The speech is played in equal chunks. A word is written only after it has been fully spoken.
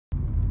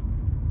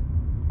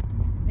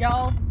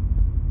Y'all,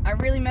 I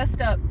really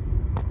messed up.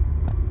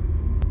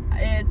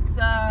 It's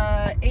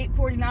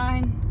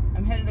 8:49.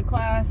 I'm headed to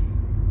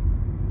class.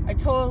 I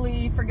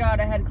totally forgot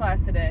I had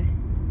class today.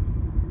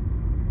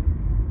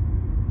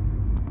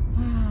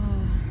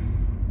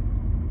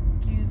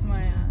 Excuse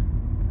my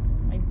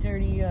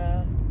dirty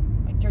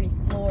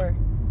floor.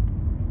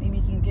 Maybe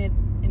you can get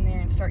in there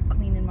and start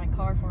cleaning my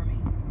car for me.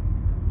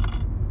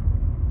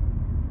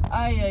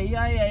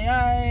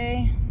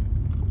 Ay.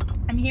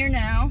 I'm here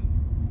now.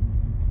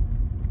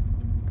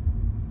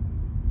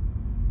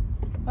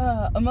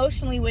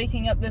 Emotionally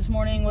waking up this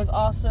morning was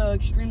also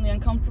extremely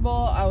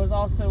uncomfortable. I was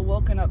also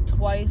woken up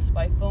twice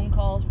by phone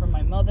calls from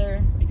my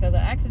mother because I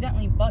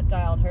accidentally butt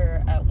dialed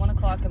her at 1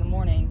 o'clock in the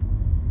morning.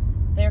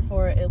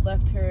 Therefore, it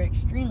left her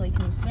extremely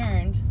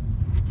concerned.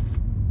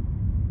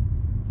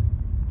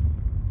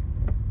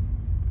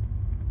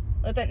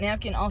 Let that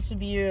napkin also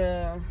be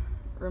a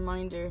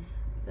reminder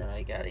that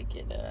I gotta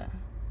get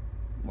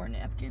more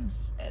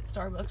napkins at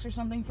Starbucks or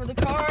something for the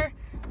car,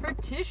 for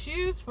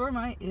tissues for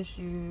my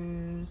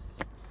issues.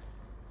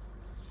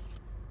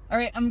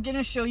 Alright, I'm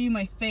gonna show you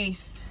my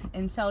face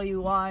and tell you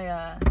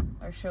why,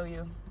 or show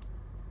you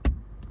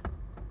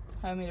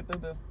how I made a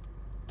boo-boo.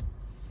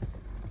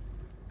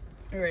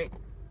 Alright.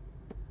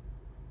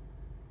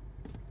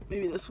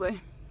 Maybe this way.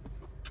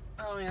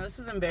 Oh man, this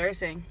is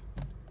embarrassing.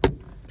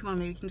 Come on,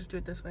 maybe we can just do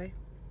it this way.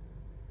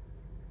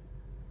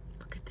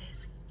 Look at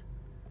this.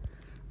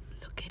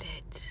 Look at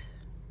it.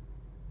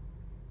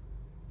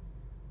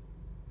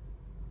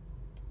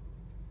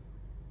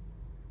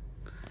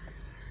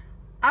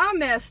 I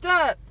messed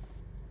up.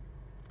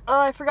 Oh,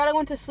 I forgot I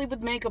went to sleep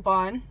with makeup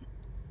on.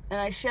 And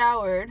I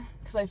showered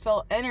because I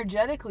felt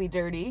energetically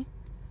dirty.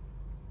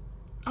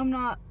 I'm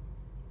not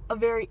a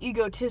very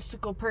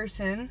egotistical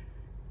person.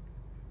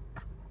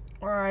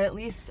 Or I at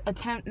least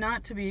attempt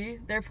not to be.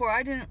 Therefore,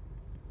 I didn't,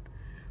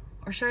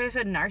 or should I have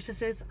said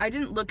narcissist? I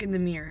didn't look in the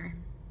mirror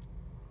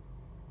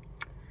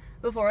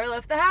before I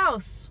left the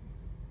house.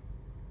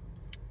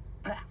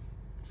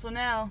 So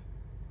now,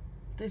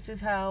 this is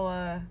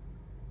how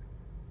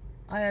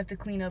I have to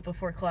clean up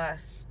before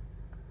class.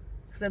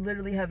 Because I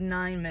literally have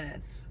 9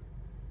 minutes.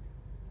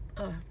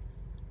 Oh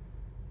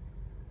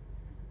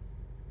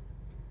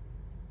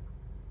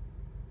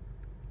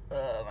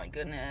my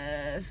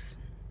goodness.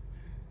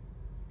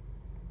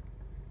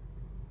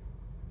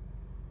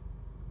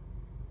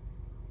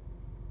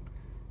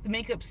 The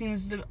makeup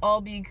seems to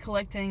all be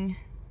collecting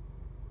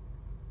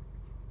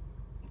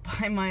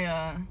by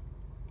my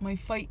my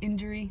fight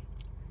injury,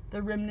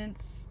 the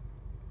remnants.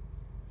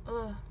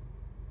 Ugh.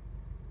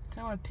 I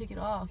kinda wanna pick it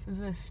off. Is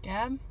it a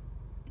scab?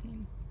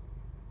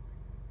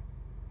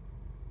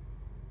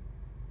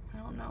 I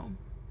don't know. I'm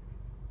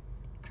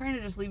trying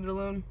to just leave it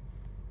alone.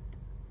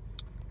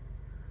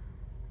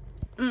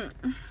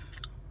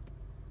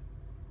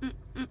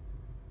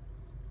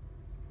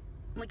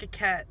 Like a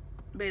cat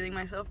bathing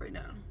myself right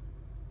now.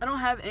 I don't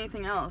have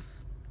anything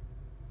else.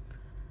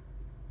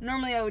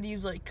 Normally I would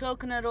use like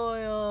coconut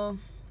oil.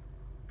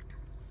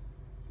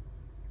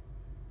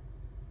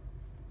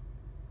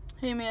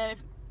 Hey man,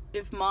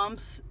 if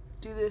moms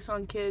do this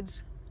on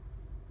kids,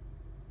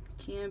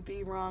 can't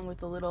be wrong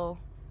with a little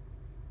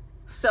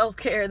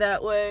self-care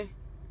that way.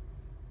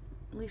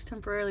 At least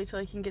temporarily till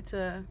I can get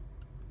to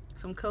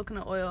some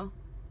coconut oil.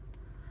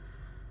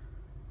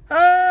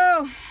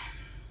 Oh!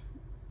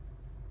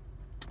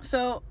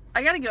 So,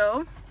 I gotta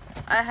go.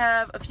 I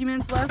have a few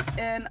minutes left,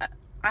 and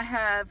I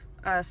have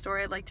a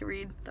story I'd like to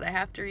read that I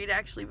have to read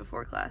actually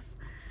before class.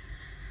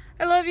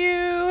 I love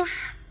you.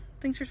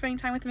 Thanks for spending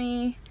time with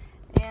me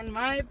and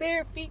my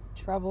bare feet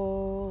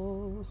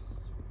travels.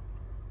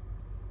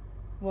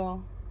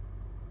 Well,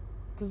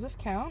 does this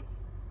count?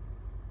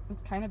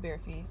 It's kind of bare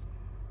feet.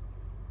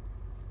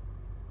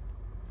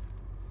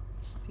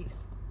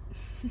 Peace.